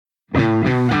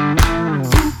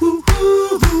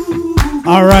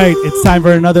All right, it's time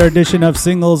for another edition of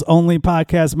Singles Only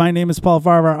Podcast. My name is Paul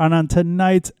Farahvar, and on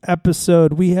tonight's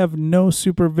episode, we have no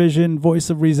supervision, voice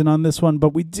of reason on this one,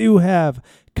 but we do have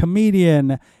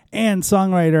comedian and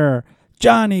songwriter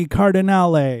Johnny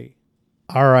Cardinale.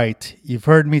 All right, you've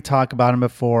heard me talk about him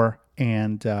before,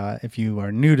 and if you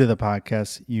are new to the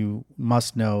podcast, you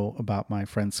must know about my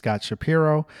friend Scott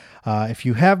Shapiro. If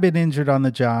you have been injured on the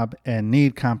job and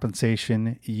need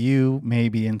compensation, you may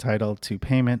be entitled to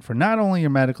payment for not only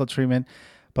your medical treatment,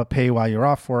 but pay while you're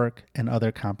off work and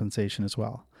other compensation as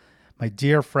well. My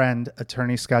dear friend,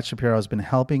 attorney Scott Shapiro, has been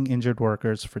helping injured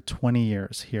workers for 20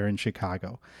 years here in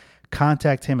Chicago.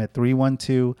 Contact him at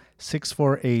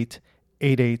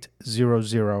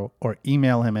 312-648-8800 or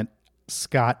email him at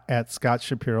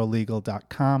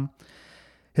scott@scottshapirolegal.com.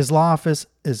 His law office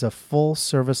is a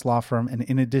full-service law firm, and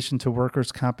in addition to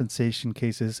workers' compensation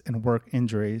cases and work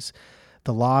injuries,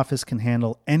 the law office can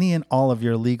handle any and all of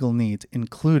your legal needs,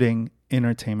 including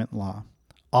entertainment law.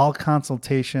 All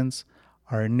consultations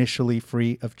are initially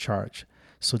free of charge,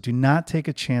 so do not take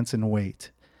a chance and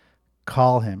wait.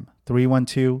 Call him,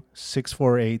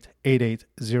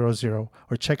 312-648-8800,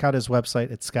 or check out his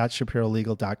website at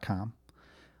scottshapirolegal.com.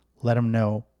 Let them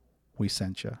know we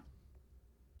sent you.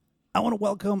 I want to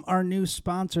welcome our new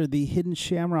sponsor, the Hidden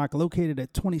Shamrock, located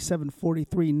at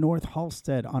 2743 North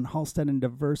Halsted on Halsted and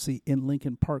Diversey in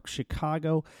Lincoln Park,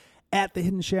 Chicago. At the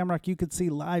Hidden Shamrock, you can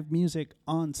see live music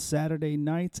on Saturday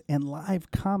nights and live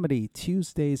comedy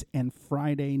Tuesdays and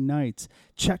Friday nights.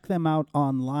 Check them out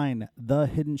online,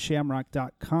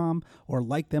 thehiddenshamrock.com, or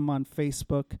like them on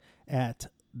Facebook at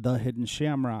The Hidden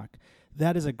Shamrock.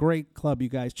 That is a great club, you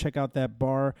guys. Check out that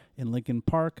bar in Lincoln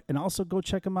Park. And also go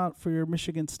check them out for your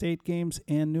Michigan State games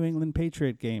and New England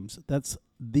Patriot games. That's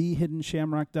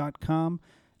thehiddenshamrock.com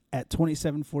at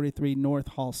 2743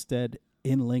 North Halsted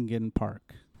in Lincoln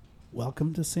Park.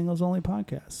 Welcome to Singles Only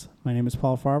Podcast. My name is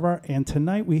Paul Farahvar, and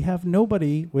tonight we have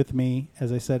nobody with me,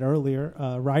 as I said earlier,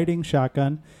 riding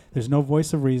shotgun. There's no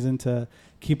voice of reason to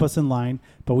keep us in line,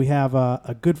 but we have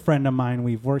a good friend of mine.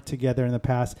 We've worked together in the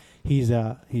past. He's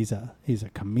a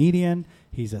comedian.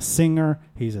 He's a singer.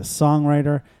 He's a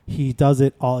songwriter. He does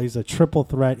it all. He's a triple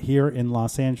threat here in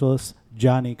Los Angeles.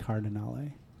 Johnny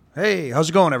Cardinale. Hey, how's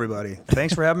it going, everybody?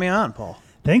 Thanks for having me on, Paul.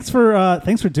 Thanks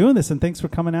for doing this, and thanks for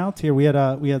coming out here. We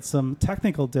had some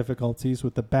technical difficulties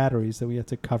with the batteries that we had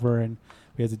to cover, and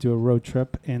we had to do a road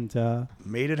trip, and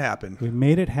made it happen. We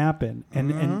made it happen.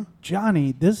 And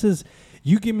Johnny,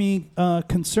 you give me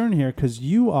concern here because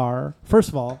you are, first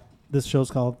of all, this show's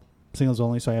called Singles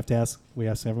Only, so we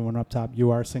ask everyone up top,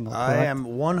 you are single, correct? I am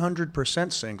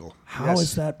 100% single. How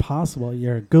is that possible?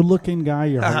 You're a good-looking guy.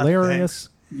 You're hilarious.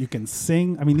 You can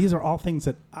sing. I mean, these are all things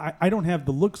that I don't have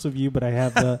the looks of you, but I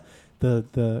have the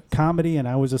comedy, and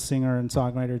I was a singer and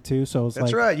songwriter too. So it's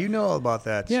that's right. You know all about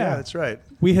that. Yeah, that's right.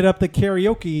 We hit up the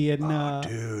karaoke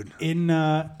in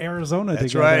Arizona.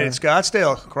 That's together. right. It's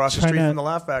Scottsdale, across the street from the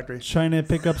Laugh Factory. Trying to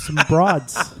pick up some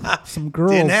broads, some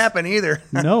girls. Didn't happen either.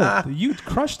 No, you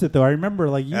crushed it though. I remember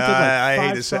you did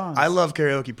like 5 songs. I love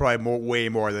karaoke probably way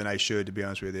more than I should, to be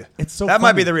honest with you. It's so that funny.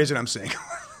 might be the reason I'm single.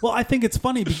 Well, I think it's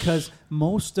funny because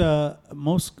most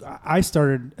I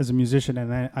started as a musician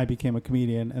and I became a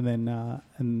comedian, and then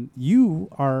and you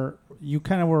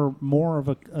kind of were more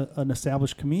of an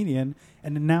established comedian,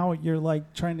 and now you're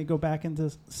like trying to go back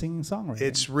into singing songwriting.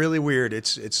 It's really weird.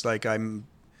 It's like being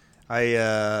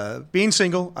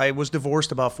single. I was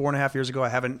divorced about 4.5 years ago.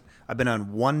 I've been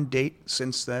on one date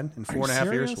since then in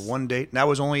 4.5 years. One date. And that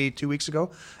was only 2 weeks ago,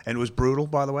 and it was brutal,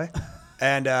 by the way.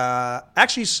 And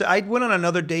actually, I went on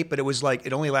another date, but it was like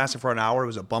it only lasted for an hour. It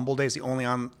was a Bumble date. It's the only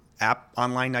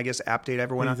online, I guess, app date I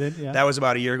ever went on. Yeah. That was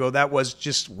about a year ago. That was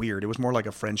just weird. It was more like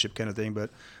a friendship kind of thing.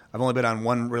 But I've only been on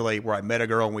one really where I met a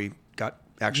girl and we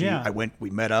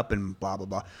met up and blah blah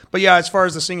blah. But yeah, as far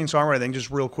as the singing songwriting thing, just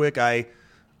real quick, I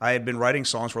had been writing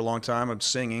songs for a long time. I'm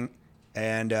singing.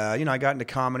 And, I got into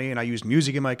comedy, and I used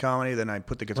music in my comedy. Then I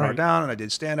put the guitar down, and I did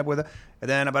stand-up with it.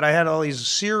 But I had all these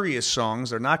serious songs.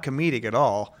 They're not comedic at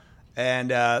all.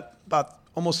 And about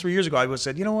almost 3 years ago, I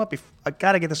said, you know what? I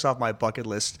got to get this off my bucket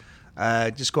list.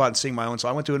 Just go out and sing my own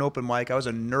song. I went to an open mic. I was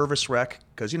a nervous wreck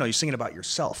because, you're singing about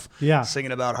yourself. Yeah.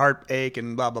 Singing about heartache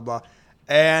and blah, blah, blah.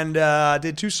 And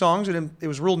did 2 songs, and it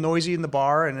was real noisy in the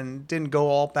bar, and it didn't go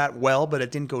all that well, but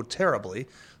it didn't go terribly.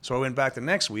 So I went back the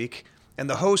next week. And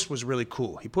the host was really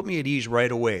cool. He put me at ease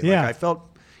right away. Yeah. Like I felt,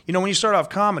 when you start off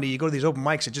comedy, you go to these open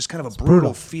mics, it's just kind of a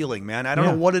brutal feeling, man. I don't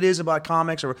know what it is about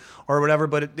comics or whatever,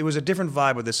 but it was a different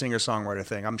vibe with the singer-songwriter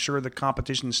thing. I'm sure the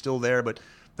competition is still there, but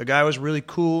the guy was really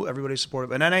cool. Everybody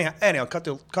supportive. And then anyhow,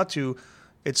 cut to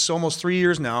It's almost 3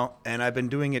 years now, and I've been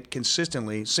doing it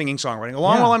consistently, singing, songwriting.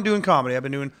 While I'm doing comedy, I've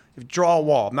been doing draw a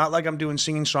wall. Not like I'm doing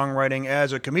singing, songwriting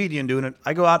as a comedian doing it.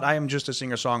 I go out, I am just a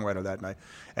singer-songwriter that night.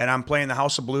 And I'm playing the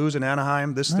House of Blues in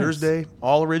Anaheim this Thursday,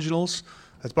 all originals.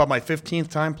 That's about my 15th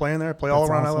time playing there. I play all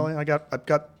around LA.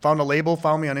 I've found a label,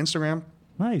 found me on Instagram.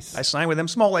 Nice. I signed with them,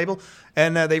 small label,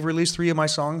 and they've released 3 of my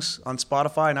songs on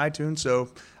Spotify and iTunes. So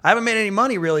I haven't made any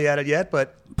money really at it yet,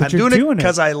 but I'm doing it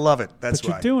because I love it. That's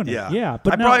why. You're doing it. Yeah.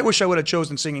 But I probably wish I would have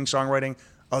chosen singing, songwriting,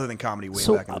 other than comedy way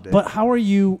back in the day. But how are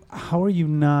you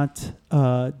not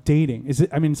dating? Is it?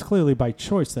 I mean, it's clearly by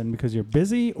choice then, because you're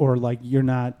busy, or like you're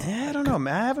not. I don't know,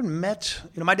 man. I haven't met.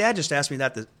 My dad just asked me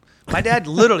that. My dad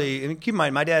literally, and keep in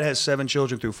mind, my dad has 7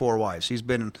 children through 4 wives. He's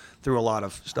been through a lot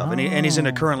of stuff, and he's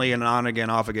currently in an on again,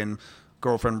 off again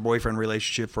girlfriend boyfriend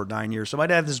relationship for 9 years. So my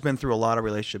dad has been through a lot of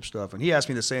relationship stuff, and he asked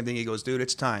me the same thing. He goes, "Dude,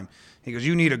 it's time." He goes,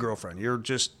 "You need a girlfriend.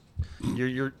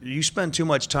 You spend too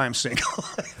much time single."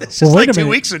 This is like 2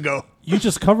 weeks ago. You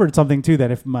just covered something too, that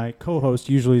if my co-host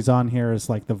usually is on here as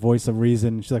like the voice of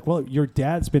reason, she's like, "Well, your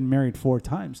dad's been married 4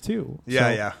 times too."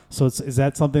 Yeah. So is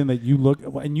that something that you look?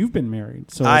 And you've been married.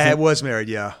 So I was married.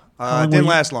 Yeah, it didn't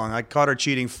last long. I caught her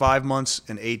cheating 5 months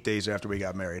and 8 days after we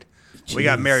got married. Jeez. We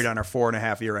got married on our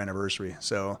 4.5-year anniversary.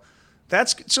 So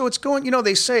it's going.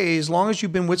 They say as long as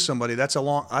you've been with somebody, that's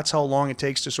how long it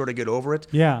takes to sort of get over it.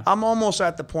 Yeah, I'm almost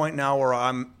at the point now where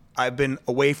I've been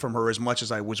away from her as much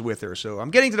as I was with her. So I'm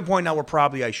getting to the point now where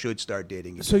probably I should start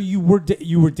dating again. So you were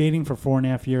dating for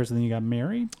 4.5 years and then you got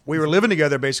married? We were living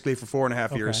together basically for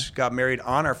 4.5 years. Got married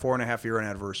on our 4.5-year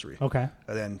anniversary. Okay.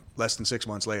 And then less than 6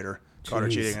 months later, caught her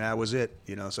cheating, and that was it.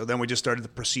 So then we just started the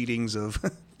proceedings of,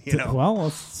 Well,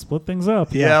 let's split things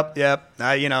up. Yep.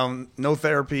 No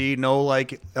therapy, no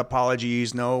like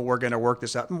apologies, no we're going to work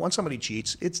this out. And once somebody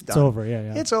cheats, it's done. It's over,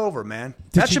 yeah. It's over, man.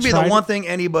 That should be the one thing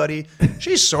anybody,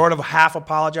 she sort of half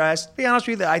apologized. To be honest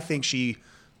with you, I think she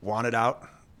wanted out,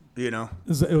 It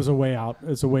was a way out. It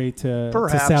was a way to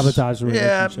sabotage the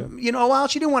relationship. Yeah, well,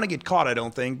 she didn't want to get caught, I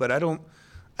don't think, but I don't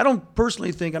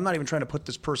personally think, I'm not even trying to put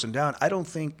this person down, I don't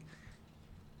think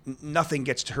nothing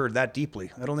gets to her that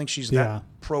deeply. I don't think she's that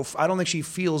I don't think she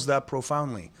feels that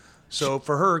profoundly. So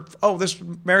for her, this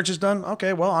marriage is done.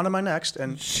 Okay, well, on to my next.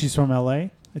 And she's from LA,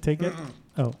 I take it.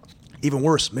 Oh, even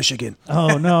worse, Michigan.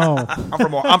 Oh no,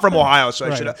 I'm from Ohio, so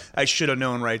I should have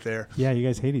known right there. Yeah, you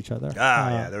guys hate each other.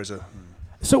 Yeah, there's a.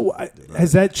 So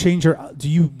has that changed your? Do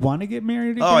you want to get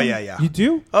married again? Oh yeah. You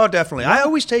do? Oh, definitely. Yeah. I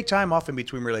always take time off in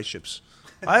between relationships.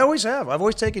 I always have. I've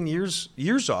always taken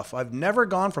years off. I've never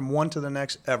gone from one to the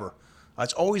next ever.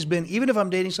 It's always been, even if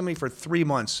I'm dating somebody for 3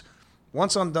 months,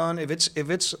 once I'm done, if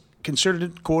it's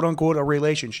considered quote unquote a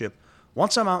relationship,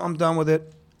 once I'm done with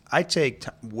it, I take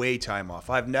time off.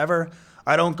 I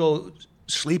don't go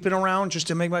sleeping around just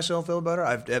to make myself feel better.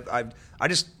 I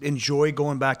just enjoy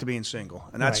going back to being single,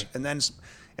 and that's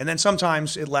and then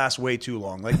sometimes it lasts way too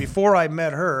long. Like before I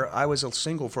met her, I was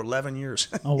single for 11 years.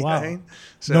 Oh, wow. Right?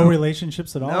 So, no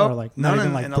relationships at all? Nope, or like not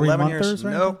even like 3 monthers?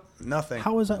 Nope, nothing.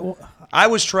 How was that? Well, I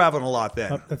was traveling a lot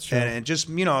then. That's true. And it just,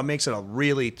 it makes it a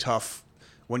really tough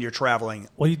when you're traveling.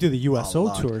 Well, you do the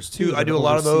USO tours too. I do a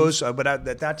lot of those, but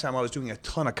at that time I was doing a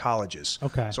ton of colleges.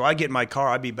 Okay. So I'd get in my car,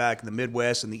 I'd be back in the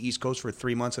Midwest and the East Coast for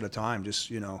 3 months at a time,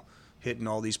 just, hitting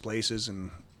all these places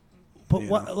and...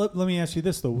 But let me ask you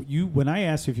this though: when I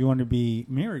asked you if you wanted to be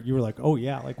married, you were like, "Oh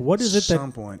yeah." Like, what is it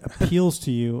that appeals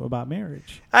to you about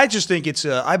marriage? I just think it's.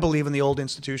 I believe in the old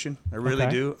institution. I really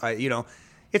do.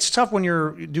 It's tough when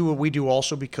you do what we do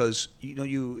also because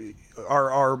you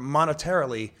are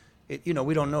monetarily.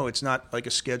 We don't know. It's not like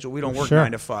a schedule. We don't work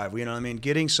 9 to 5. You know what I mean?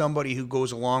 Getting somebody who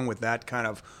goes along with that kind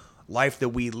of life that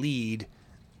we lead.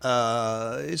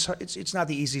 It's not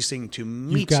the easiest thing to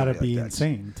meet. You've got to be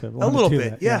insane to want a little to do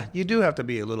bit. That. Yeah, you do have to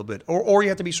be a little bit, or you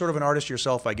have to be sort of an artist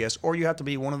yourself, I guess, or you have to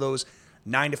be one of those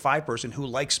 9 to 5 person who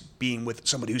likes being with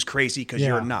somebody who's crazy because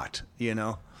you're not.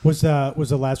 Was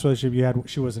the last relationship you had?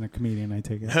 She wasn't a comedian, I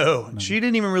take it. No, she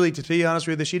didn't even really. To be honest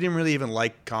with you, she didn't really even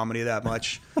like comedy that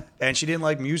much, and she didn't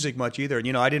like music much either.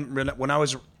 I didn't really, when I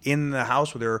was in the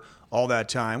house with her all that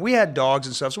time. We had dogs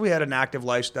and stuff, so we had an active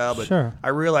lifestyle. But I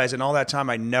realized in all that time,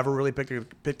 I never really picked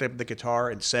up the guitar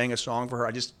and sang a song for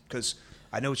her. Because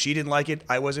I know she didn't like it,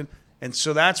 I wasn't. And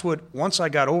so that's what, once I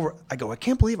got over, I go, I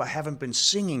can't believe I haven't been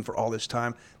singing for all this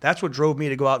time. That's what drove me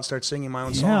to go out and start singing my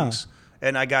own songs.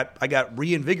 And I got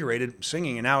reinvigorated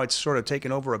singing, and now it's sort of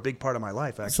taken over a big part of my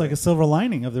life. Actually, it's like a silver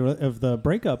lining of the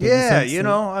breakup. Yeah,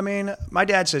 I mean, my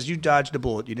dad says you dodged a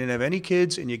bullet. You didn't have any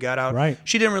kids, and you got out. Right.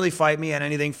 She didn't really fight me on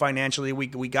anything financially.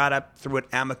 We got up through it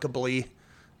amicably,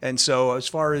 and so as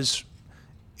far as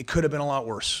it could have been a lot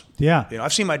worse. Yeah.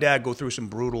 I've seen my dad go through some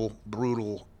brutal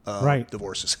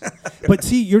divorces. But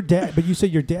see, your dad. But you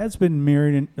said your dad's been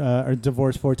married and or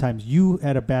divorced 4 times. You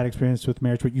had a bad experience with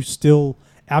marriage, but you still,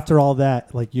 after all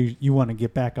that, like you want to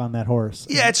get back on that horse.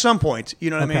 Yeah, at some point. You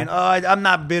know what I mean? I'm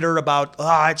not bitter about,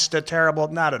 it's terrible.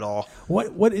 Not at all.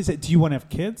 What is it? Do you want to have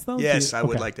kids, though? Yes, I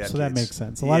would like to have kids. So that makes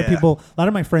sense. A lot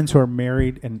of my friends who are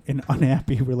married and in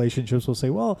unhappy relationships will say,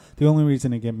 well, the only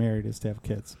reason to get married is to have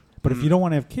kids. But if you don't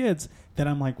want to have kids, then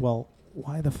I'm like, well,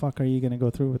 why the fuck are you going to go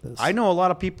through with this? I know a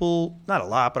lot of people, not a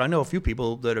lot, but I know a few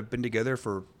people that have been together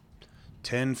for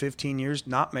 10, 15 years,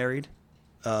 not married.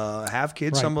 Have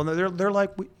kids. Right. Some of them, they're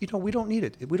like, we don't need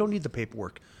it. We don't need the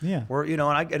paperwork. Yeah. Or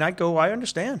and I go, I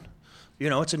understand.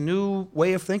 It's a new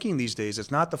way of thinking these days.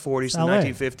 It's not the 40s, the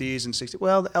 1950s, and 60s.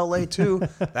 Well, the LA too.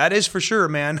 That is for sure,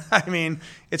 man. I mean,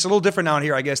 it's a little different out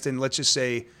here, I guess, than let's just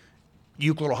say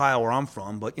Euclid, Ohio, where I'm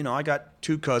from. But I got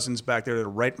 2 cousins back there that are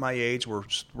right my age.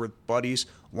 We're buddies.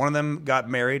 One of them got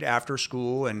married after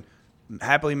school and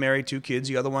happily married, 2 kids.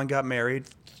 The other one got married,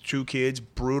 2 kids,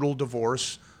 brutal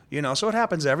divorce. So it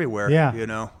happens everywhere.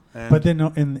 Yeah. But then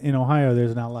in Ohio,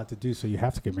 there's not a lot to do, so you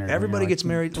have to get married. Everybody gets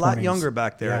married 20s. A lot younger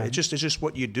back there. Yeah. It's just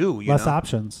what you do. Less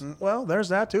options. Well, there's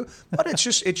that too. But it's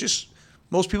just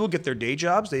most people get their day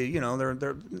jobs. They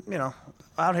they're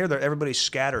out here. Everybody's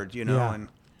scattered. Yeah. And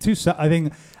I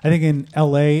think in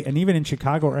L.A. and even in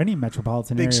Chicago or any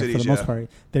metropolitan area, cities, for the most part,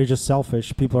 they're just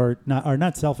selfish. People are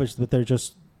not selfish, but they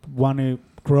just want to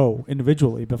grow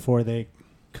individually before they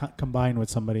combine with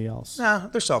somebody else. Nah,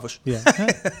 they're selfish. Yeah.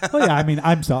 Well, yeah. I mean,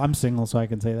 I'm single, so I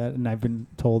can say that, and I've been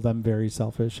told I'm very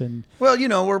selfish. And well,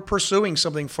 we're pursuing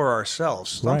something for ourselves.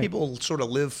 Some people sort of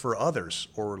live for others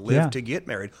or live to get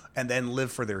married and then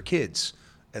live for their kids,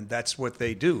 and that's what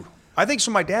they do. I think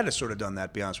so. My dad has sort of done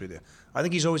that. To be honest with you, I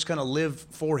think he's always kind of lived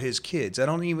for his kids. I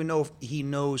don't even know if he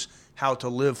knows how to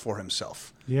live for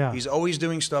himself. Yeah. He's always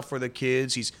doing stuff for the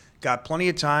kids. He's got plenty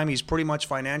of time. He's pretty much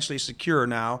financially secure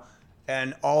now.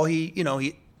 And all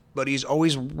but he's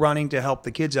always running to help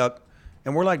the kids out.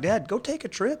 And we're like, Dad, go take a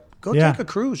trip. Go take a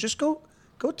cruise. Just go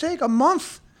take a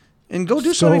month and go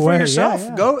do something for yourself.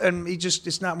 Yeah. Go. And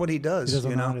it's not what he does. He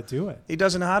doesn't know how to do it. He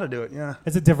doesn't know how to do it. Yeah.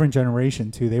 It's a different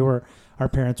generation too. Our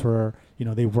parents were,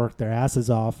 they worked their asses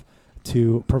off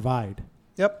to provide.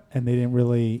 Yep. And they didn't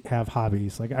really have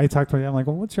hobbies. Like I talked to him, I'm like,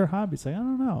 well, what's your hobby? He's like, I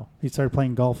don't know. He started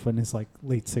playing golf in his late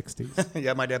 60s.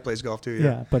 Yeah, my dad plays golf too.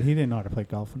 Yeah, but he didn't know how to play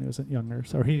golf when he was younger,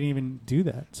 so he didn't even do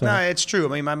that. So no, it's true.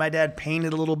 I mean, my dad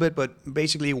painted a little bit, but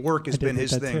basically work has been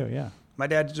his thing. Too, yeah. My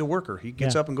dad's a worker. He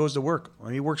gets up and goes to work. I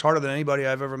mean, he works harder than anybody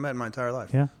I've ever met in my entire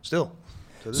life. Yeah. Still,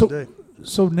 to this day.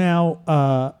 So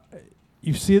now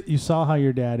you saw how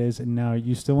your dad is, and now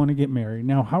you still want to get married.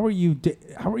 Now, how are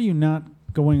you not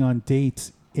going on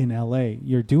dates in LA?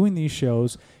 You're doing these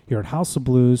shows. You're at House of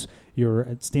Blues. You're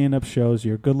at stand-up shows.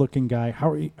 You're a good-looking guy.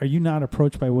 How are you not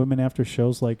approached by women after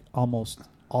shows like almost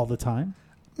all the time?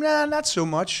 Nah, not so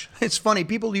much. It's funny.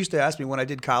 People used to ask me when I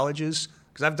did colleges,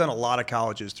 because I've done a lot of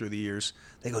colleges through the years.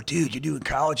 They go, dude, you're doing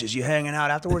colleges. You hanging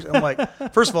out afterwards? I'm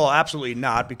like, first of all, absolutely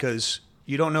not, because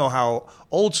you don't know how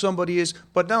old somebody is.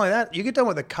 But not only that, you get done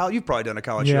with a college. You've probably done a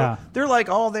college show. They're like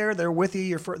all there. They're with you.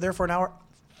 You're there for an hour.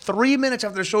 3 minutes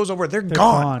after the show's over, they're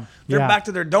gone. They're back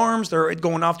to their dorms. They're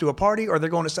going off to a party, or they're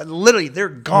going to literally, they're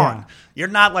gone. Yeah. You're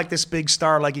not like this big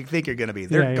star like you think you're going to be.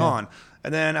 They're gone.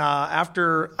 And then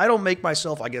after, I don't make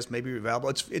myself, I guess, maybe available.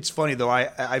 It's funny, though.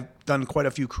 I've done quite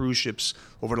a few cruise ships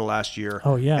over the last year.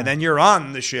 Oh, yeah. And then you're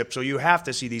on the ship, so you have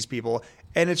to see these people.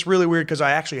 And it's really weird because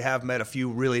I actually have met a few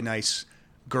really nice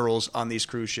girls on these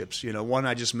cruise ships. One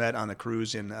I just met on the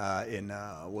cruise in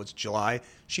July.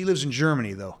 She lives in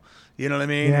Germany, though. You know what I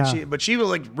mean? Yeah. And she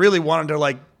really wanted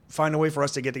to find a way for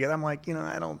us to get together. I'm like,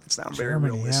 it's not very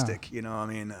realistic. Yeah. I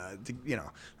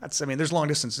mean, there's long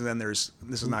distance, and then this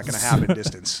is not going to happen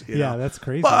distance. Yeah, that's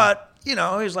crazy. But it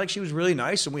was like she was really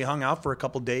nice, and we hung out for a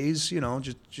couple days.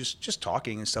 Just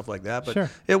talking and stuff like that. But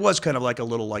it was kind of like a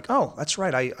little oh, that's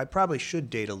right. I probably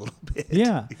should date a little bit.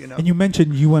 Yeah. And you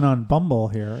mentioned you went on Bumble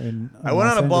here I went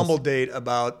on a Bumble date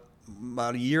about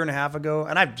a year and a half ago,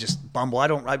 and I've just Bumble. I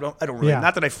don't really. Yeah.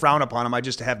 Not that I frown upon them. I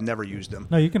just have never used them.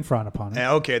 No, you can frown upon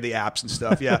them. Okay, the apps and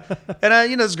stuff. Yeah,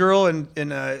 and this girl,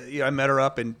 and I met her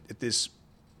up at this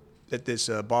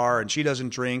bar, and she doesn't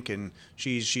drink, and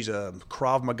she's a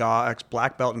Krav Maga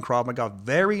black belt in Krav Maga.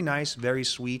 Very nice, very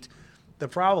sweet. The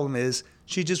problem is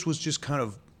she was just kind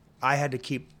of. I had to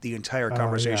keep the entire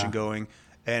conversation going,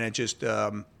 and it just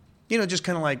just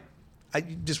kind of I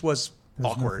just was.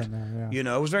 There's awkward. There,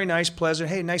 yeah. It was very nice, pleasant.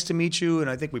 Hey, nice to meet you. And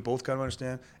I think we both kind of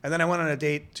understand. And then I went on a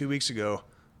date 2 weeks ago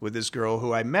with this girl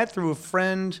who I met through a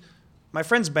friend my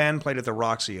friend's band played at the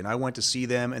Roxy, and I went to see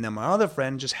them. And then my other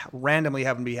friend just randomly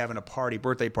happened to be having a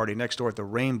birthday party next door at the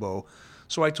Rainbow.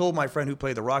 So I told my friend who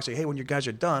played the Roxy, hey, when you guys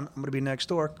are done, I'm going to be next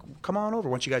door. Come on over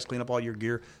once you guys clean up all your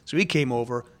gear. So he came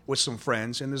over with some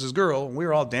friends, and there's this girl, and we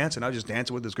were all dancing. I was just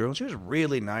dancing with this girl, and she was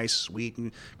really nice, sweet,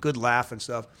 and good laugh and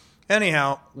stuff.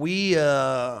 Anyhow, we,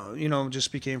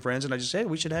 just became friends, and I just said, hey,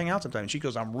 we should hang out sometime. And she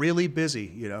goes, I'm really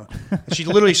busy, And she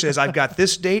literally says, I've got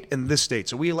this date and this date.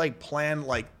 So we, plan,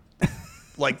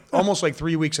 almost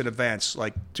 3 weeks in advance,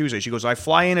 like Tuesday. She goes, I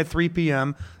fly in at 3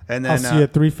 p.m. and then I'll see you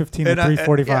at 3:15 or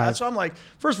 3:45. Yeah, so I'm like,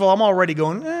 first of all, I'm already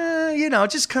going,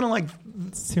 just kind of like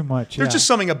it's too much. There's just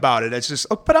something about it. It's just,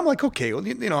 but I'm like, okay, well,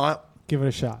 give it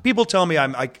a shot. People tell me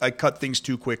I cut things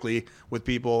too quickly with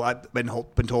people. I've been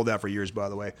told that for years, by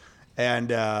the way. And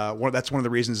that's one of the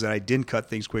reasons that I didn't cut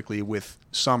things quickly with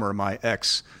Summer, my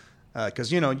ex, because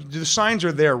the signs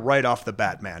are there right off the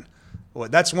bat, man. Well,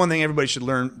 that's one thing everybody should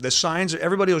learn. The signs,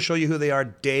 everybody will show you who they are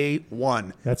day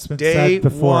one. That's been said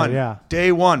before, yeah.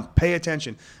 Day one, pay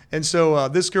attention. And so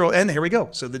this girl, and here we go.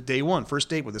 So the day one, first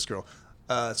date with this girl.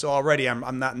 So already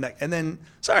I'm not in that. And then,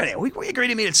 sorry, we agreed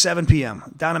to meet at 7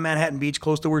 p.m. down in Manhattan Beach,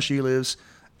 close to where she lives.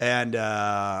 And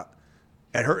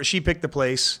she picked the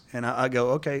place, and I go,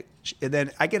 okay. And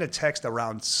then I get a text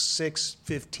around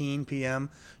 6:15 p.m.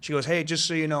 She goes, hey, just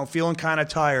so you know, feeling kind of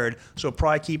tired, so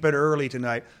probably keep it early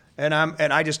tonight. And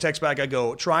I just text back. I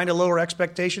go, trying to lower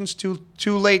expectations. Too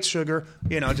late, sugar.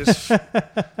 It's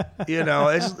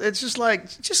just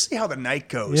like, just see how the night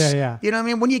goes. Yeah. You know what I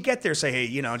mean? When you get there, say, hey,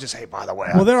 just hey, by the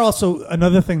way. Well, they're also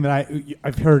another thing that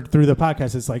I've heard through the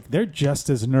podcast is like they're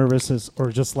just as nervous as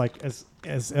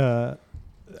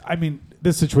I mean,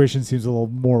 this situation seems a little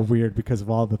more weird because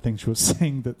of all the things she was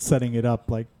saying that setting it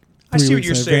up like. I see what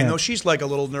you're saying, though. She's like a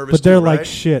little nervous, but they're too, right? like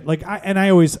shit. Like I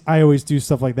always do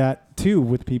stuff like that too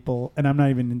with people, and I'm not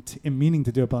even in meaning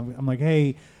to do it. But I'm like,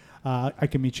 hey, I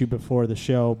can meet you before the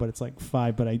show, but it's like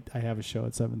 5. But I have a show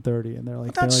at 7:30, and they're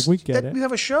like, we get it. You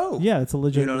have a show. Yeah, it's a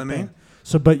legit. You know what I mean?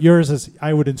 So, but yours is,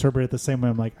 I would interpret it the same way.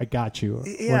 I'm like, I got you.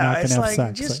 Yeah, we're not gonna it's have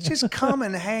like sex. just come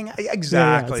and hang. Exactly.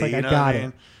 Yeah, it's like, you know I got what I mean?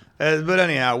 it. But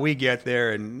anyhow, we get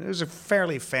there, and it was a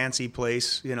fairly fancy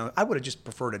place. I would have just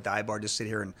preferred a dive bar, just sit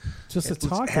here and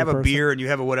talk, have a beer, and you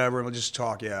have a whatever, and we'll just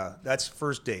talk. Yeah, that's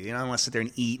first date. I don't want to sit there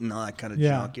and eat and all that kind of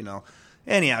junk.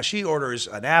 Anyhow, she orders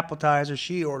an appetizer.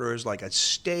 She orders like a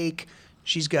steak.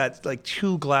 She's got like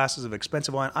 2 glasses of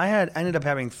expensive wine. I ended up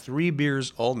having 3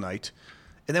 beers all night,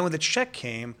 and then when the check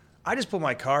came, I just put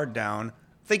my card down,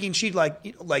 thinking she'd like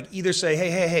either say,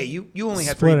 hey, you only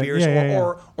had 3 beers,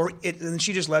 and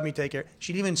she just let me take it.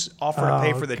 She'd even offer to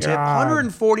pay for the tip,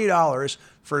 $140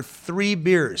 for 3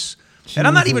 beers. Jesus. And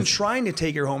I'm not even trying to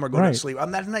take her home or go to sleep.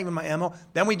 That's not even my MO.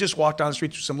 Then we just walked down the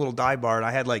street to some little dive bar, and I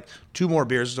had like 2 more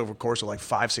beers over the course of like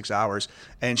 5-6 hours.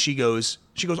 And she goes,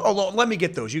 oh, let me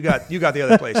get those. You got the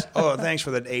other place. Oh, thanks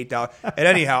for the $8. And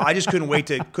anyhow, I just couldn't wait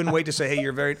to say, hey,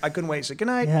 I couldn't wait to say good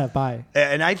night. Yeah, bye.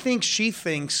 And I think she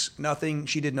thinks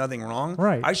she did nothing wrong.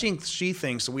 Right. I think she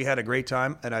thinks that we had a great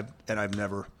time, and I've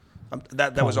never.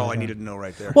 That was all I needed to know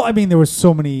right there. Well, I mean, there was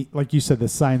so many, like you said, the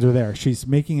signs are there. She's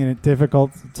making it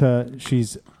difficult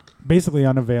she's basically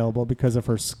unavailable because of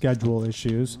her schedule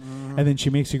issues. Mm-hmm. And then she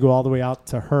makes you go all the way out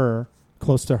to her,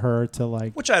 close to her to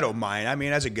like. Which I don't mind. I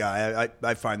mean, as a guy,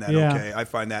 I find that okay. I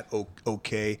find that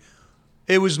okay.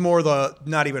 It was more the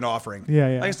not even offering.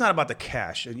 Yeah. Like, it's not about the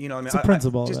cash. What I mean? It's a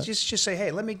principle. Just say,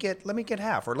 hey, let me get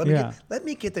half, or let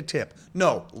me get the tip.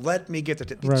 No, let me get the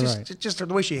tip. Just the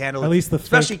way she handled it. At least the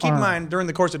especially keep in mind during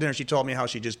the course of dinner, she told me how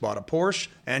she just bought a Porsche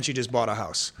and she just bought a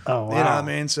house. Oh, wow. You know what I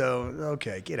mean? So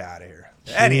okay, get out of here.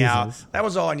 Jesus. Anyhow, that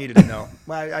was all I needed to know.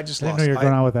 I just lost. I didn't know you're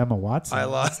going out with Emma Watson. I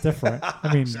lost. It's different.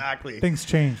 I mean, exactly. Things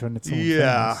change when it's famous.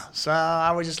 famous. So I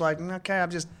was just like, okay,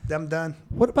 I'm done.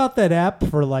 What about that app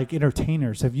for like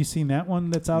entertainers? Have you seen that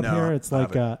one that's out here? It's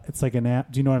like an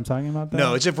app. Do you know what I'm talking about?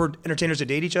 No, it's for entertainers to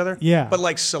date each other. Yeah, but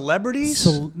like celebrities.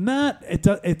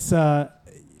 It's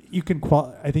you can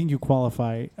I think you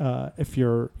qualify if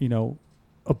you're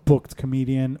a booked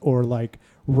comedian or like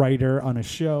writer on a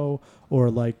show or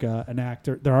like an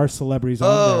actor. There are celebrities on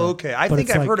there. Oh, okay. I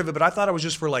think I've heard of it, but I thought it was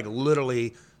just for like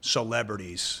literally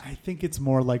celebrities. I think it's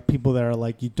more like people that are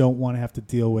like, you don't want to have to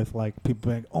deal with like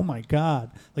people being, oh my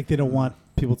God. Like they don't want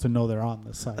people to know they're on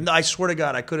the site. And I swear to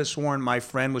God, I could have sworn my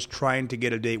friend was trying to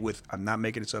get a date with, I'm not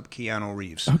making this up, Keanu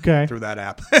Reeves. Okay. Through that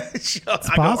app.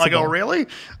 I go, really?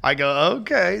 I go,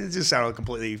 okay. It just sounded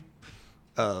completely...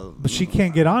 but she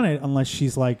can't get on it unless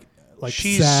she's like like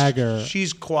SAG or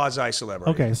she's quasi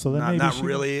celebrity. Okay, so then not maybe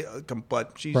really,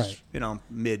 but she's right.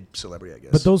 mid celebrity, I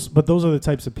guess. But those are the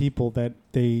types of people that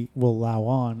they will allow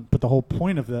on. But the whole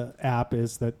point of the app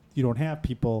is that you don't have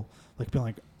people like being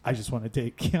like, I just want to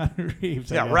date Keanu Reeves.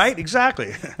 Yeah, right,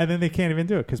 exactly. And then they can't even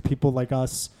do it because people like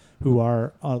us who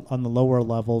are on the lower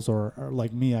levels, or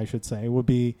like me, I should say, would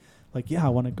be like, yeah, I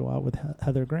want to go out with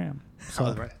Heather Graham.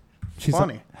 So right. she's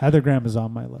funny. Heather Graham is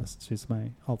on my list. She's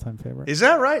my all-time favorite. Is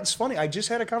that right? It's funny. I just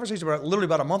had a conversation literally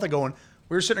about a month ago, and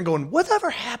we were sitting going, whatever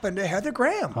happened to Heather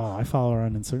Graham? Oh, I follow her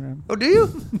on Instagram. Oh, do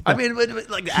you? I mean,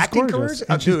 like the acting gorgeous. careers?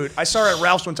 Oh, dude, I saw her at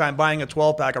Ralph's one time buying a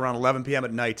 12-pack around 11 p.m.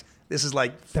 at night. This is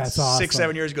like That's 6, awesome.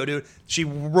 7 years ago, dude. She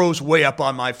rose way up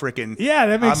on my freaking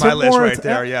that makes on my her list more right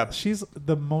there. Yeah, she's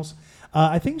the most.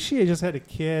 I think she just had a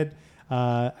kid.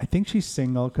 I think she's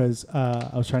single because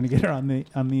I was trying to get her on the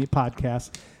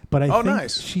podcast. But I think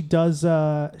nice. She does.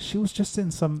 She was just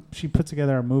in some. She put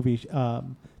together a movie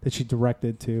that she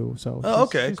directed too. So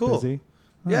she's cool. Busy.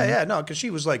 Yeah, no, because she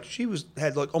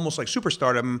had like almost like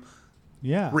superstardom.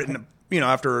 Yeah, written.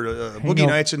 After Boogie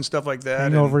Nights and stuff like that.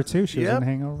 Hangover too. She was in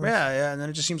Hangover. Yeah, and then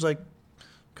it just seems like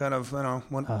kind of, I don't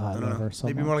know, so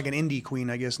maybe more like an indie queen,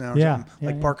 I guess now. Or yeah, something.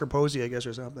 Like Parker Posey, I guess,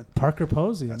 or something. Parker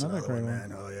Posey, That's another great one.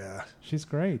 Man. Oh yeah, she's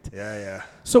great. Yeah.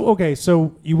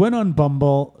 So you went on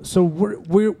Bumble. So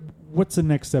what's the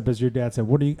next step? As your dad said,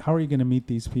 how are you going to meet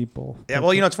these people? Yeah,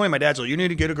 well, it's funny. My dad's like, you need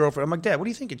to get a girlfriend. I'm like, Dad, what do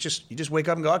you think? You just wake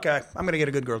up and go, okay, I'm going to get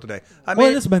a good girl today.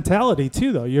 It's mentality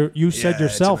too, though. You said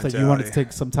yourself that you wanted to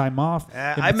take some time off.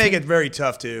 I make it very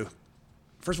tough too.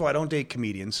 First of all, I don't date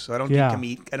comedians, so I don't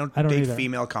date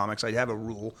female comics. I have a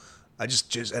rule. I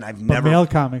just and I've never male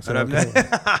comics are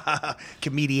okay.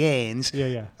 Comedians.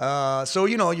 Yeah. So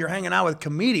you're hanging out with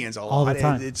comedians a lot. All the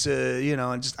time. It's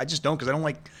I just don't, because I don't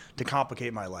like to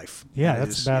complicate my life. Yeah,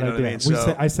 that's a bad idea. I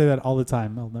mean? I say that all the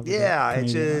time. I'll never. Yeah,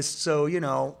 it's just so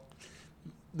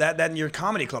that in your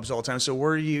comedy clubs all the time. So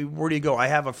where do you go? I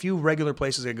have a few regular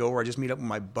places I go where I just meet up with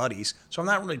my buddies. So I'm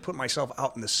not really putting myself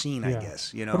out in the scene. I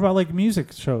guess What about like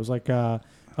music shows, like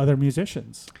other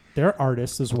musicians? They're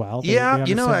artists as well. They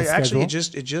actually it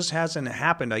just hasn't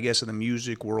happened, I guess, in the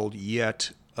music world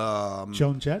yet.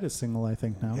 Joan Jett is single, I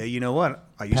think, now. Hey, you know what?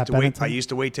 I used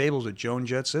to wait tables with Joan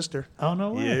Jett's sister. Oh,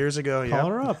 no way. Years ago. Call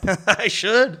her up. I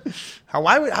should.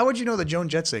 How would you know that Joan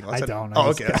Jett's single? I don't.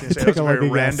 Oh, okay. That's a very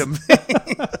random thing.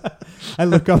 I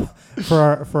look up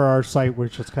for our site,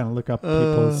 which just kind of look up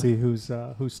people and see who's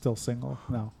still single.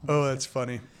 No. Oh, that's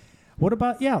funny. What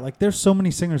about, like there's so many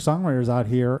singer-songwriters out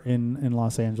here in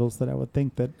Los Angeles that I would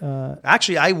think that...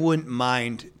 Actually, I wouldn't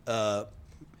mind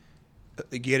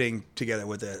getting together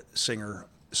with a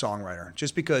singer-songwriter,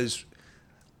 just because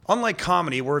unlike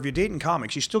comedy, where if you're dating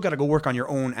comics, you still got to go work on your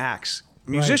own acts.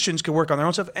 Musicians can work on their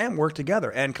own stuff and work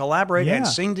together and collaborate and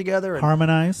sing together. And,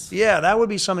 harmonize. Yeah, that would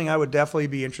be something I would definitely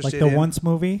be interested in. Like the Once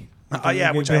movie?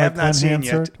 Which I have not seen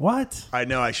yet. What? I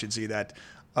know I should see that.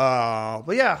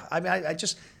 But yeah, I mean, I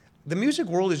just... The music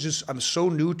world is just, I'm so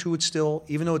new to it still,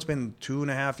 even though it's been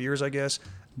 2.5 years, I guess.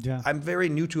 Yeah. I'm very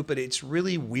new to it, but it's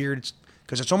really weird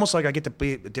because it's almost like I get to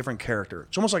be a different character.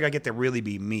 It's almost like I get to really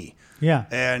be me. Yeah.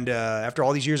 And after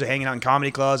all these years of hanging out in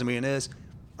comedy clubs and being this,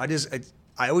 I used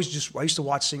to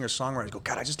watch singer-songwriters go,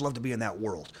 God, I just love to be in that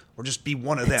world or just be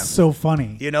one of them. It's so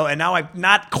funny. And now I'm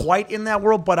not quite in that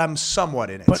world, but I'm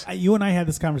somewhat in it. But you and I had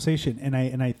this conversation, and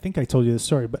I think I told you this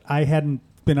story, but I hadn't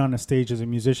been on a stage as a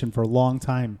musician for a long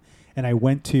time. And I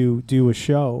went to do a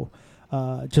show,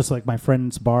 just like my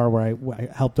friend's bar where I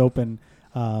helped open.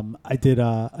 I did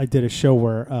a show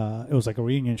where it was like a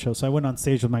reunion show. So I went on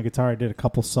stage with my guitar. I did a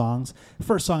couple songs. The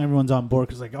first song, everyone's on board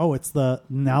because like, oh, it's the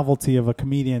novelty of a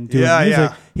comedian doing music.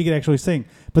 Yeah. He could actually sing.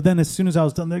 But then as soon as I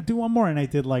was done, they're like, do one more. And I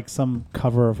did like some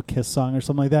cover of a Kiss song or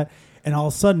something like that. And all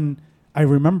of a sudden, I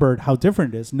remembered how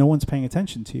different it is. No one's paying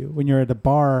attention to you when you're at a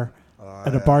bar,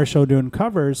 bar show doing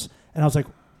covers. And I was like,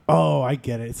 oh, I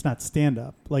get it. It's not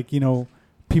stand-up. Like,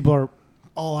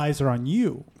 all eyes are on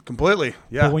you. Completely,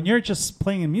 yeah. But when you're just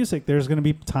playing in music, there's going to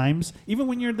be times, even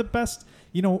when you're the best,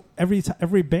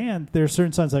 every band, there's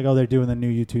certain songs like, oh, they're doing the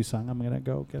new U2 song. I'm going to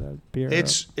go get a beer.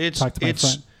 Talk to my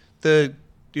friend.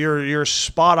 You're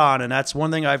spot on, and that's one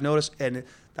thing I've noticed, and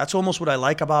that's almost what I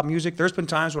like about music. There's been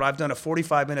times when I've done a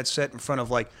 45-minute set in front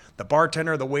of like the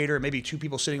bartender, the waiter, maybe two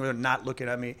people sitting there not looking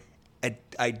at me.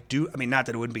 I mean, not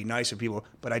that it wouldn't be nice of people,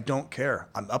 but I don't care.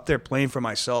 I'm up there playing for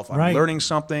myself. I'm learning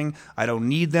something. I don't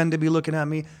need them to be looking at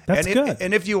me. That's good.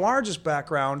 And if you are just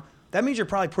background, that means you're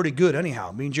probably pretty good anyhow.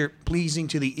 It means you're pleasing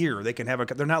to the ear. They can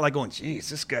they're not like going, geez,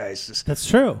 this guy's just... That's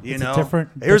true. It's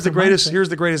Here's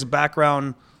the greatest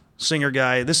background singer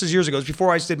guy. This is years ago. This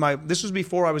was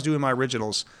before I was doing my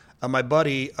originals. My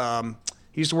buddy,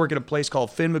 He used to work at a place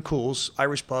called Finn McCool's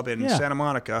Irish Pub in Santa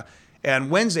Monica.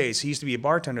 And Wednesdays, he used to be a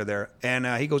bartender there. And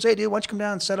he goes, hey, dude, why don't you come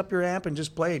down and set up your amp and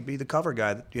just play, be the cover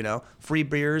guy, you know, free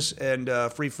beers and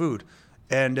free food.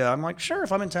 And I'm like, sure,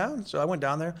 if I'm in town. So I went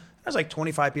down there. There's like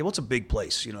 25 people. It's a big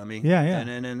place, you know what I mean? Yeah, yeah.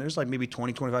 And there's like maybe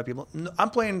 20, 25 people. I'm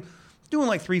doing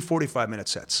like 3 45-minute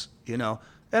sets, you know.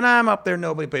 And I'm up there,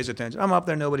 nobody pays attention. I'm up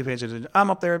there, nobody pays attention. I'm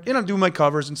up there, you know, doing my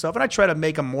covers and stuff. And I try to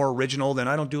make them more original than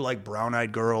I don't do like Brown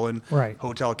Eyed Girl and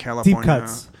Hotel California. Deep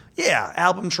cuts. Yeah,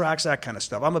 album tracks, that kind of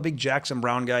stuff. I'm a big Jackson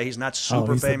Browne guy. He's not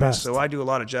super famous, so I do a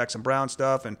lot of Jackson Browne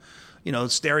stuff and, you know,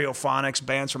 stereophonics,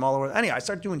 bands from all over. Anyway, I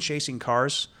started doing Chasing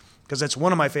Cars because that's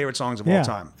one of my favorite songs of all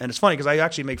time. And it's funny because I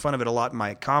actually make fun of it a lot in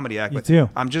my comedy act. Me too.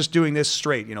 I'm just doing this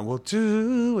straight, you know, we'll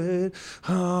do it.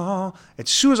 Oh. As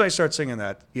soon as I start singing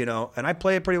that, you know, and I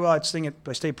play it pretty well, I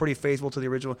stay pretty faithful to the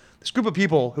original. This group of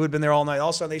people who had been there all night, all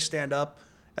of a sudden they stand up.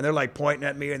 And they're like pointing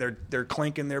at me, and they're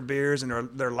clinking their beers, and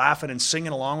they're laughing and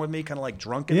singing along with me, kind of like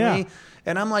drunkenly.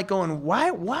 And I'm like going,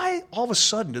 why all of a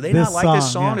sudden do they not like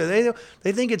this song? Do they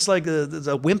think it's like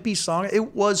a wimpy song?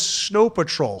 It was Snow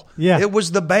Patrol. Yeah, it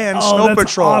was the band Snow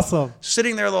Patrol. Awesome.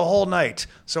 Sitting there the whole night.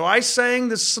 So I sang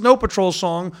the Snow Patrol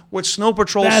song with Snow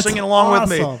Patrol singing along with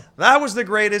me. That was the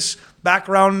greatest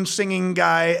background singing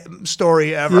guy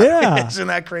story ever. Yeah. Isn't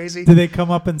that crazy? Did they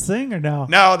come up and sing or no?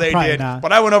 No, they Probably did. not.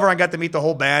 But I went over and got to meet the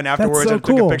whole band afterwards. So and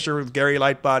took a picture with Gary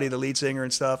Lightbody, the lead singer,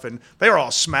 and stuff. And they were all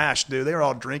smashed, dude. They were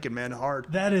all drinking, man, hard.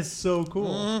 That is so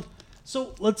cool. Mm-hmm.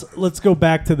 So let's go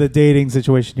back to the dating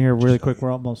situation here really quick.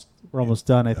 We're almost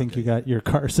done. I think you got your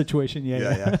car situation.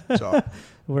 Yeah. So,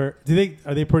 are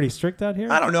they pretty strict out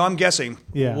here? I don't know. I'm guessing.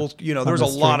 Yeah. Well, you know, there's a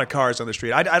lot of cars on the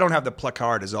street. I don't have the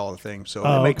placard is all the thing, so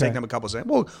it may take them a couple of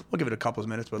seconds. We'll give it a couple of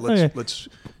minutes, but let's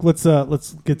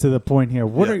get to the point here.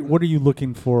 What are you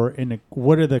looking for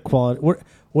what are the quality?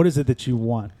 What is it that you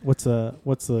want? What's the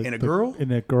girl?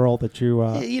 In a girl that you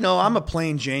you know, I'm a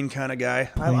plain Jane kind of guy.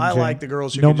 I like the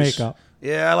girls who no can makeup.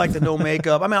 Yeah, I like the no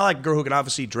makeup. I mean, I like a girl who can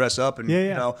obviously dress up and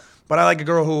you know, but I like a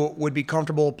girl who would be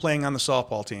comfortable playing on the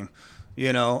softball team.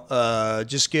 You know,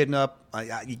 just getting up.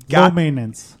 Low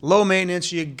maintenance. Low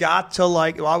maintenance. You got to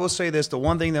like. Well, I will say this: the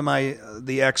one thing that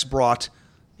the ex brought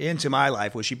into my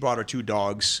life was she brought her 2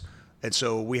 dogs, and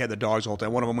so we had the dogs the whole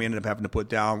time. One of them we ended up having to put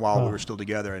down while we were still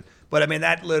together. But I mean,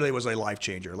 that literally was a life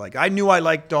changer. Like I knew I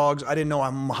liked dogs. I didn't know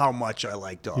how much I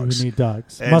liked dogs. You need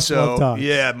dogs. And love dogs.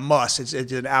 Yeah, must.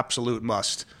 It's an absolute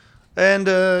must. And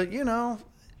you know,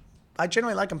 I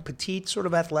generally like them petite, sort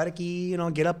of athletic-y. You know,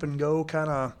 get up and go, kind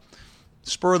of.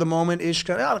 Spur of the moment ish,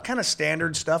 kind of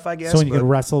standard stuff, I guess. So you can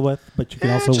wrestle with, but you can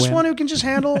also just win. One who can just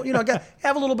handle, you know,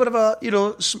 have a little bit of a, you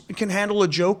know, can handle a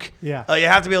joke. Yeah, you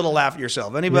have to be able to laugh at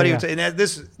yourself. Anybody, and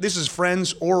this is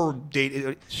friends or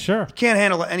date. Sure, you can't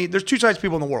handle any. There's 2 types of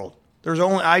people in the world.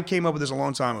 I came up with this a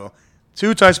long time ago.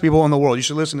 2 types of people in the world. You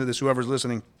should listen to this. Whoever's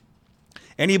listening,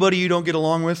 anybody you don't get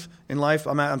along with in life,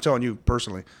 I'm telling you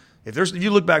personally. If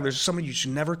you look back, there's somebody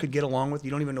you never could get along with.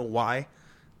 You don't even know why.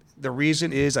 The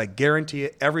reason is, I guarantee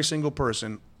it, every single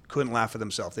person couldn't laugh at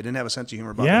themselves. They didn't have a sense of humor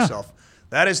about themselves.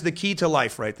 That is the key to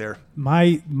life right there.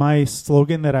 My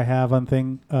slogan that I have on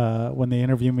when they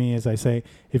interview me is I say,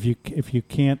 if you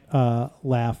can't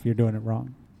laugh, you're doing it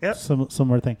wrong. Yep.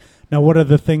 Similar thing. Now, what are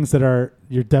the things that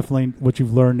you're definitely, what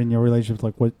you've learned in your relationships,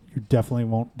 like what you definitely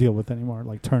won't deal with anymore,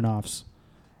 like turn-offs?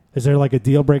 Is there like a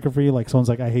deal breaker for you? Like someone's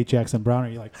like, I hate Jackson Browne. Or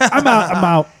you're like, I'm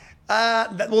out.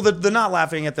 Well, the not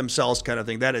laughing at themselves kind of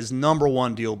thing, that is number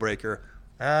one deal breaker.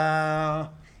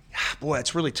 Boy,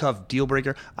 it's really tough deal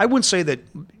breaker. I wouldn't say that,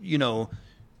 you know,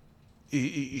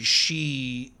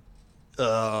 she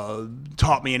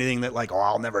taught me anything that like,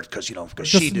 I'll never, because she did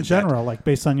that. In general, like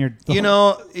based on your...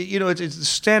 It's the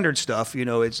standard stuff. You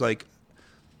know, it's like,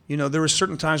 you know, there were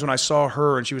certain times when I saw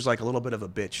her and she was like a little bit of a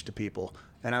bitch to people.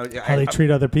 And how they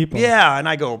treat other people. Yeah, and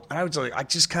I was like, I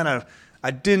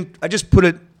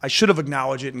should have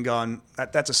acknowledged it and gone,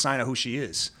 that's a sign of who she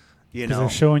is. You know, because they're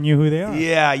showing you who they are.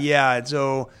 Yeah.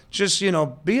 So just, you know,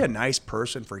 be a nice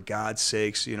person for God's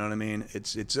sakes. You know what I mean?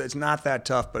 It's not that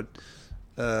tough, but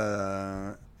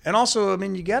and also, I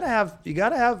mean, you gotta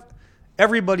have.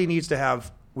 Everybody needs to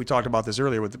have. We talked about this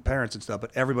earlier with the parents and stuff,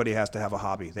 but everybody has to have a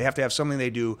hobby. They have to have something they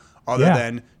do other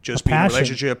than just be in a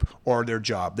relationship or their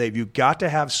job. You got to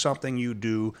have something you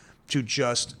do to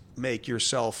just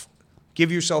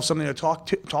give yourself something to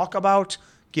talk about,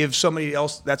 give somebody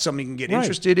else that's something you can get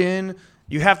interested in,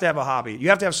 You have to have a hobby. You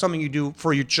have to have something you do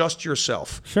for just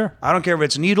yourself. Sure. I don't care if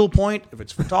it's needlepoint, if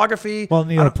it's photography. Well,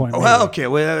 needlepoint. Well, okay.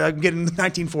 Well, I'm getting the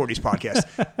 1940s podcast.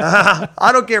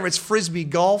 I don't care if it's frisbee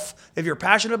golf. If you're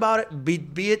passionate about it, be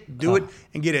it, do it,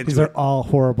 and get into it. These are all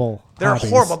horrible. They're hobbies.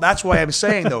 horrible. That's why I'm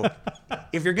saying, though,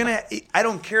 if you're going to, I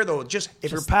don't care, though.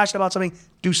 If you're passionate about something,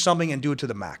 do something and do it to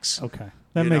the max. Okay.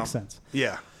 That makes sense.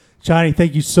 Yeah. Johnny,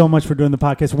 thank you so much for doing the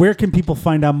podcast. Where can people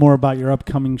find out more about your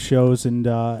upcoming shows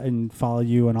and follow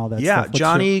you and all that stuff? Yeah,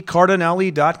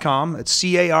 JohnnyCardinale.com. It's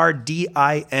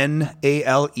CARDINALE,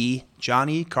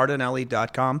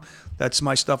 JohnnyCardinale.com. That's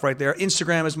my stuff right there.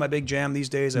 Instagram is my big jam these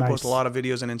days. I post a lot of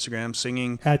videos on Instagram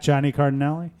singing. At Johnny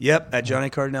Cardinale? Yep, at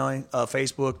Johnny Cardinale.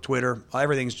 Facebook, Twitter.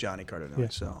 Everything's Johnny Cardinale. Yeah.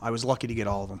 So I was lucky to get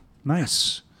all of them.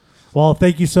 Nice. Well,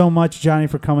 thank you so much, Johnny,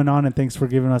 for coming on, and thanks for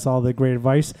giving us all the great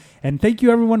advice. And thank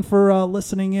you, everyone, for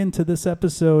listening in to this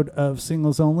episode of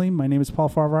Singles Only. My name is Paul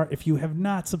Farahvar. If you have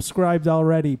not subscribed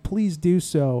already, please do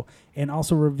so. And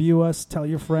also review us, tell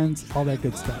your friends, all that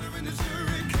good stuff.